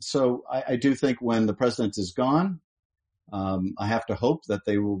 So I do think when the president is gone, I have to hope that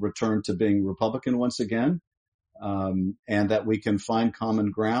they will return to being Republican once again, and that we can find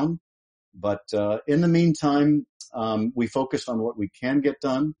common ground. But in the meantime, we focus on what we can get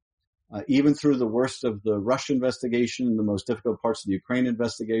done, even through the worst of the Russia investigation, the most difficult parts of the Ukraine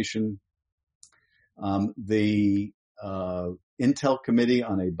investigation. The Intel Committee,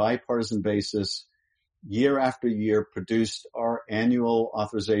 on a bipartisan basis, year after year, produced our annual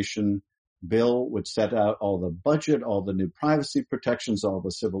authorization bill, which set out all the budget, all the new privacy protections, all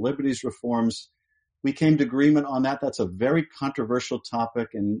the civil liberties reforms. We came to agreement on that. That's a very controversial topic,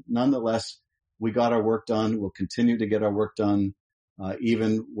 and nonetheless, we got our work done. We'll continue to get our work done,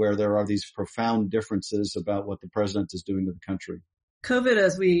 even where there are these profound differences about what the president is doing to the country. COVID,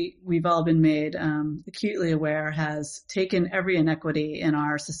 as we've all been made acutely aware, has taken every inequity in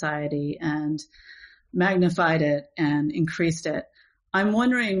our society and magnified it and increased it. I'm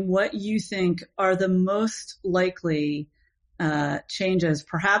wondering what you think are the most likely changes,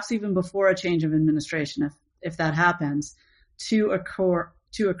 perhaps even before a change of administration, if that happens, to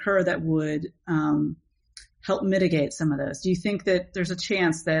to occur that would help mitigate some of those? Do you think that there's a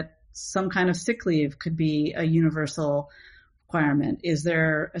chance that some kind of sick leave could be a universal requirement? Is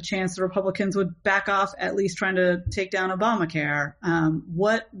there a chance the Republicans would back off at least trying to take down Obamacare?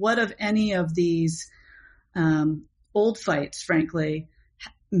 What of any of these old fights, frankly,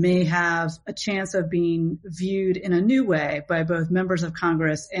 may have a chance of being viewed in a new way by both members of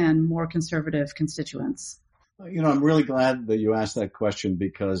Congress and more conservative constituents? I'm really glad that you asked that question,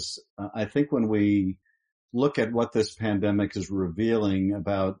 because I think when we look at what this pandemic is revealing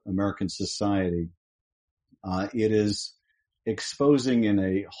about American society, it is exposing in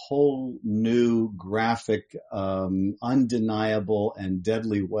a whole new graphic, undeniable and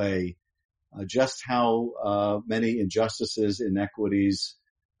deadly way just how many injustices, inequities,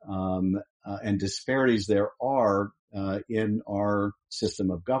 and disparities there are in our system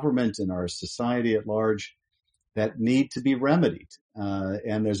of government, in our society at large, that need to be remedied.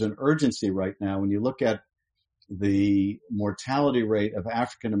 And there's an urgency right now. When you look at the mortality rate of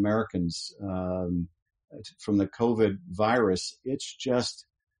African Americans from the COVID virus, it's just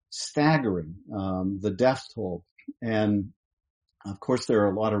staggering, the death toll. And of course, there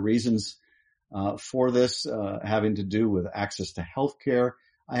are a lot of reasons for this, having to do with access to health care.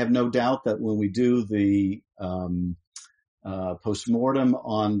 I have no doubt that when we do the postmortem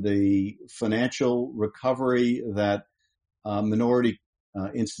on the financial recovery that minority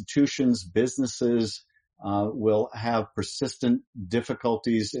institutions, businesses will have persistent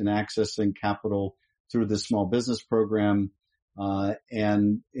difficulties in accessing capital through the small business program,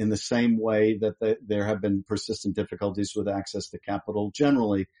 and in the same way that there have been persistent difficulties with access to capital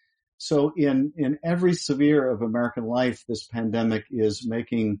generally. So in every sphere of American life, this pandemic is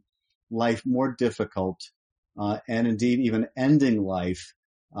making life more difficult, and indeed even ending life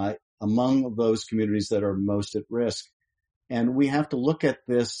among those communities that are most at risk. And we have to look at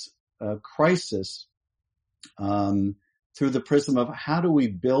this crisis through the prism of how do we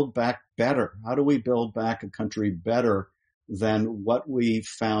build back better? How do we build back a country better than what we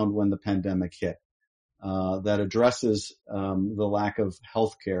found when the pandemic hit? That addresses the lack of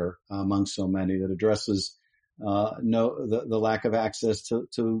health care among so many, that addresses the lack of access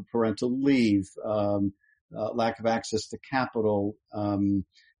to parental leave, lack of access to capital,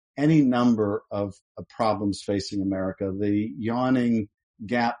 any number of problems facing America, the yawning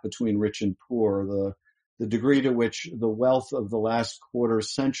gap between rich and poor, the degree to which the wealth of the last quarter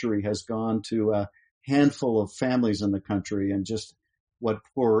century has gone to a handful of families in the country, and just what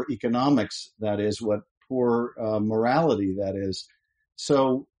poor economics that is, what poor morality that is.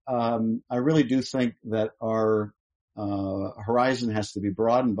 So I really do think that our horizon has to be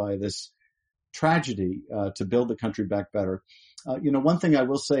broadened by this tragedy to build the country back better. One thing I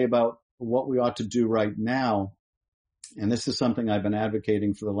will say about what we ought to do right now, and this is something I've been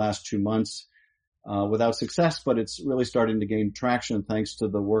advocating for the last 2 months without success, but it's really starting to gain traction thanks to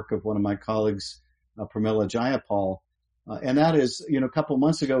the work of one of my colleagues, Pramila Jayapal. And that is, a couple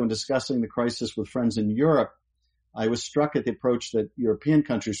months ago in discussing the crisis with friends in Europe, I was struck at the approach that European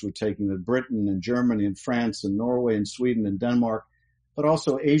countries were taking, that Britain and Germany and France and Norway and Sweden and Denmark, but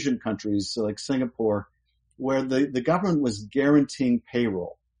also Asian countries like Singapore, where the government was guaranteeing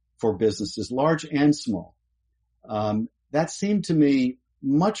payroll for businesses, large and small. That seemed to me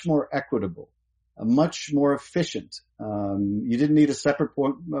much more equitable, much more efficient. You didn't need a separate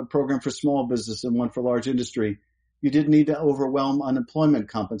program for small business and one for large industry. You didn't need to overwhelm unemployment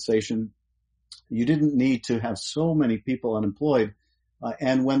compensation. You didn't need to have so many people unemployed.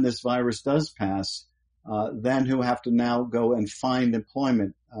 And when this virus does pass, then who have to now go and find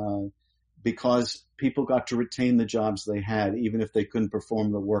employment because people got to retain the jobs they had, even if they couldn't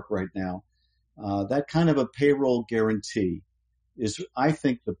perform the work right now. That kind of a payroll guarantee is, I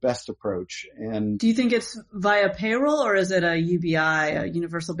think, the best approach. And do you think it's via payroll, or is it a UBI, a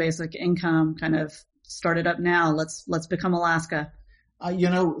universal basic income, kind of started up now? Let's become Alaska.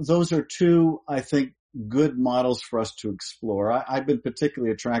 Those are two, I think, good models for us to explore. I've been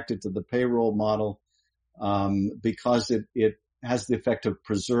particularly attracted to the payroll model because it has the effect of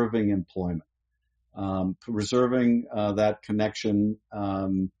preserving employment, preserving that connection.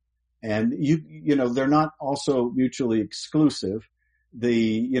 And they're not also mutually exclusive.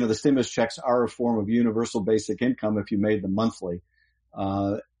 The stimulus checks are a form of universal basic income if you made them monthly.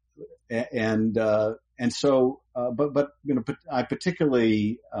 I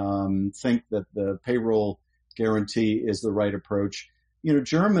particularly think that the payroll guarantee is the right approach.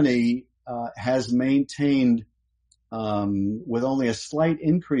 Germany has maintained, with only a slight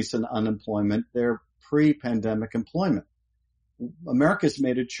increase in unemployment, their pre-pandemic employment. America's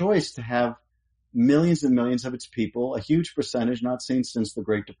made a choice to have millions and millions of its people, a huge percentage not seen since the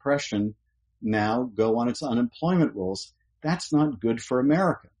Great Depression, now go on its unemployment rolls. That's not good for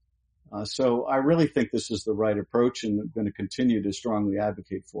America. So I really think this is the right approach, and I'm going to continue to strongly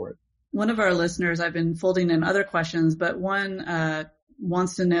advocate for it. One of our listeners, I've been folding in other questions, but one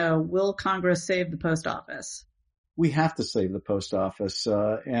wants to know, will Congress save the post office? We have to save the post office.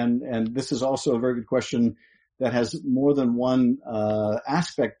 And this is also a very good question that has more than one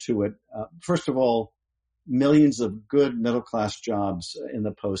aspect to it. First of all, millions of good middle-class jobs in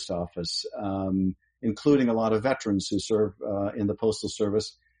the post office, including a lot of veterans who serve in the Postal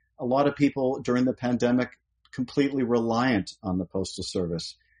Service. A lot of people during the pandemic completely reliant on the Postal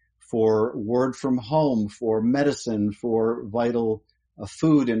Service for word from home, for medicine, for vital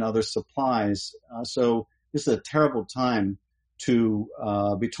food and other supplies. So this is a terrible time to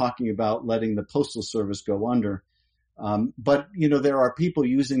be talking about letting the Postal Service go under. But, there are people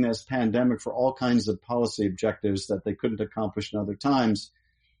using this pandemic for all kinds of policy objectives that they couldn't accomplish in other times.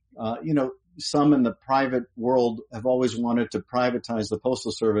 Some in the private world have always wanted to privatize the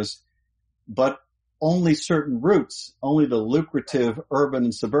Postal Service, but only certain routes, only the lucrative urban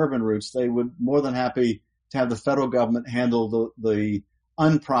and suburban routes. They would more than happy to have the federal government handle the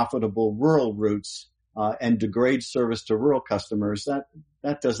unprofitable rural routes and degrade service to rural customers.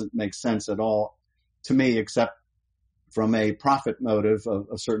 That doesn't make sense at all to me, except from a profit motive of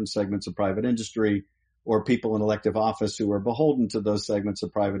certain segments of private industry or people in elective office who are beholden to those segments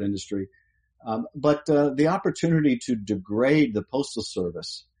of private industry. But the opportunity to degrade the Postal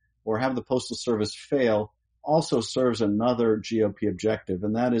Service or have the Postal Service fail also serves another GOP objective,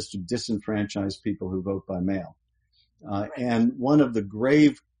 and that is to disenfranchise people who vote by mail. And one of the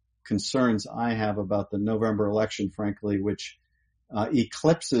grave concerns I have about the November election, frankly, which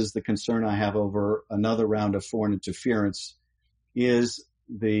eclipses the concern I have over another round of foreign interference, is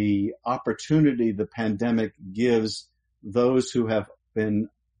the opportunity the pandemic gives those who have been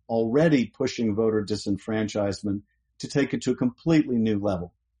already pushing voter disenfranchisement to take it to a completely new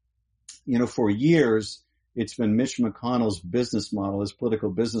level. For years, it's been Mitch McConnell's business model, his political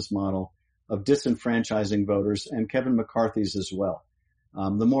business model of disenfranchising voters, and Kevin McCarthy's as well.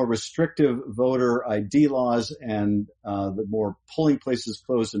 The more restrictive voter ID laws and the more polling places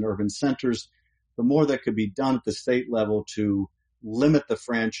closed in urban centers, the more that could be done at the state level to limit the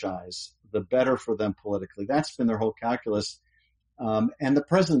franchise, the better for them politically. That's been their whole calculus. And the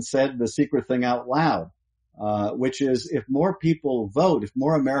president said the secret thing out loud, which is if more people vote, if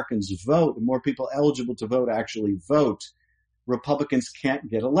more Americans vote, and more people eligible to vote actually vote, Republicans can't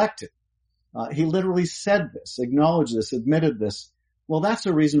get elected. He literally said this, acknowledged this, admitted this. Well, that's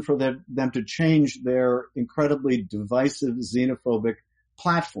a reason for them to change their incredibly divisive, xenophobic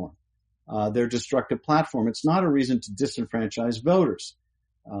platform, their destructive platform. It's not a reason to disenfranchise voters.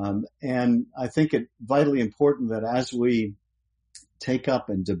 And I think it's vitally important that as we take up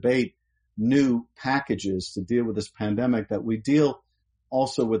and debate new packages to deal with this pandemic, that we deal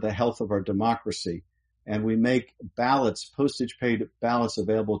also with the health of our democracy. And we make ballots, postage paid ballots,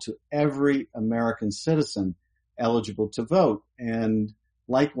 available to every American citizen eligible to vote. And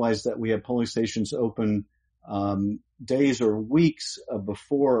likewise, that we have polling stations open days or weeks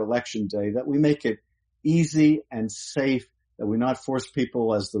before Election Day, that we make it easy and safe, that we not force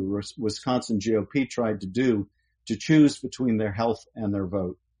people, as the Wisconsin GOP tried to do, to choose between their health and their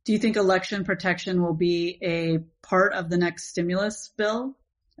vote. Do you think election protection will be a part of the next stimulus bill?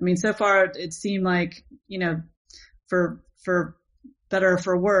 I mean, so far it seemed like, for better or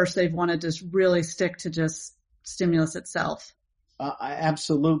for worse, they've wanted to really stick to just stimulus itself.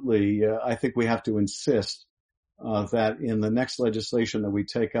 Absolutely. I think we have to insist that in the next legislation that we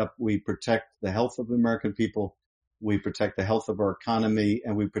take up, we protect the health of the American people, we protect the health of our economy,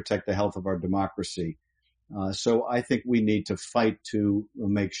 and we protect the health of our democracy. So I think we need to fight to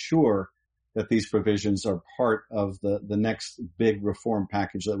make sure that these provisions are part of the next big reform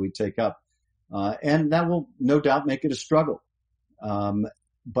package that we take up. And that will no doubt make it a struggle.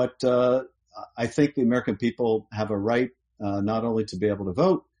 But I think the American people have a right not only to be able to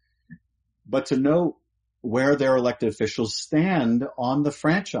vote, but to know where their elected officials stand on the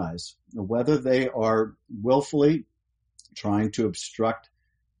franchise, whether they are willfully trying to obstruct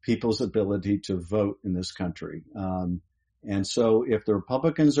people's ability to vote in this country. And so if the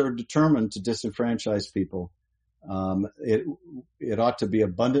Republicans are determined to disenfranchise people, it ought to be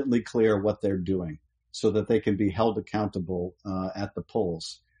abundantly clear what they're doing so that they can be held accountable at the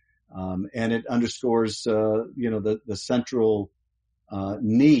polls. And it underscores, the central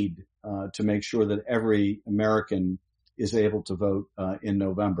need to make sure that every American is able to vote in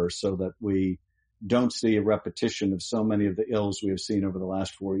November, so that we don't see a repetition of so many of the ills we have seen over the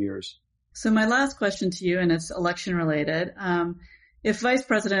last 4 years. So my last question to you, and it's election related. If Vice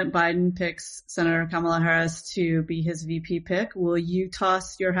President Biden picks Senator Kamala Harris to be his VP pick, will you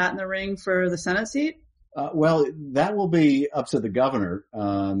toss your hat in the ring for the Senate seat? Well, that will be up to the governor.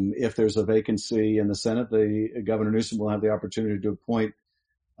 If there's a vacancy in the Senate, the Governor Newsom will have the opportunity to appoint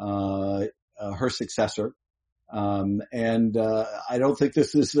her successor. And I don't think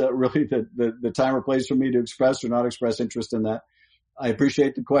this is really the time or place for me to express or not express interest in that. I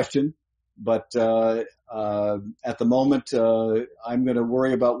appreciate the question, but at the moment, I'm going to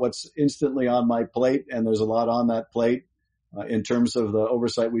worry about what's instantly on my plate, and there's a lot on that plate in terms of the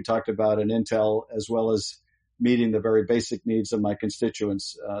oversight we talked about in Intel, as well as meeting the very basic needs of my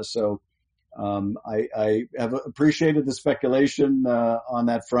constituents. So I have appreciated the speculation on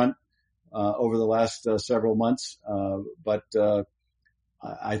that front over the last several months, but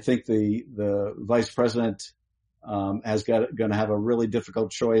I think the vice president has going to have a really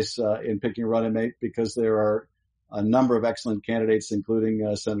difficult choice in picking a running mate, because there are a number of excellent candidates,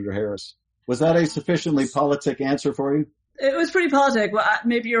 including Senator Harris. Was that a sufficiently politic answer for you? It was pretty politic. Well,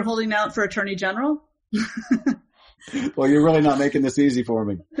 maybe you're holding out for Attorney General? Well, you're really not making this easy for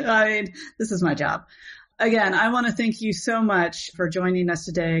me. I mean, this is my job. Again, I want to thank you so much for joining us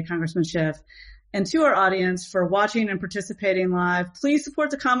today, Congressman Schiff. And to our audience for watching and participating live, please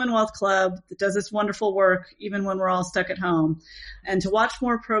support the Commonwealth Club that does this wonderful work even when we're all stuck at home. And to watch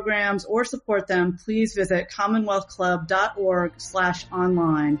more programs or support them, please visit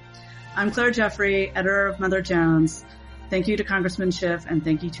commonwealthclub.org/online. I'm Claire Jeffrey, editor of Mother Jones. Thank you to Congressman Schiff, and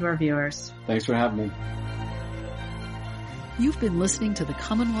thank you to our viewers. Thanks for having me. You've been listening to the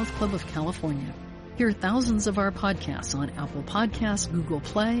Commonwealth Club of California. Hear thousands of our podcasts on Apple Podcasts, Google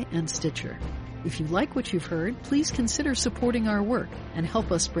Play, and Stitcher. If you like what you've heard, please consider supporting our work and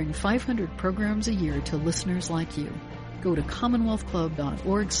help us bring 500 programs a year to listeners like you. Go to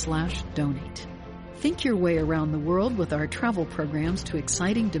commonwealthclub.org/donate. Think your way around the world with our travel programs to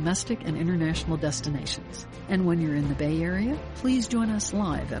exciting domestic and international destinations. And when you're in the Bay Area, please join us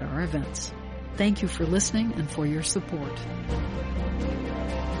live at our events. Thank you for listening and for your support.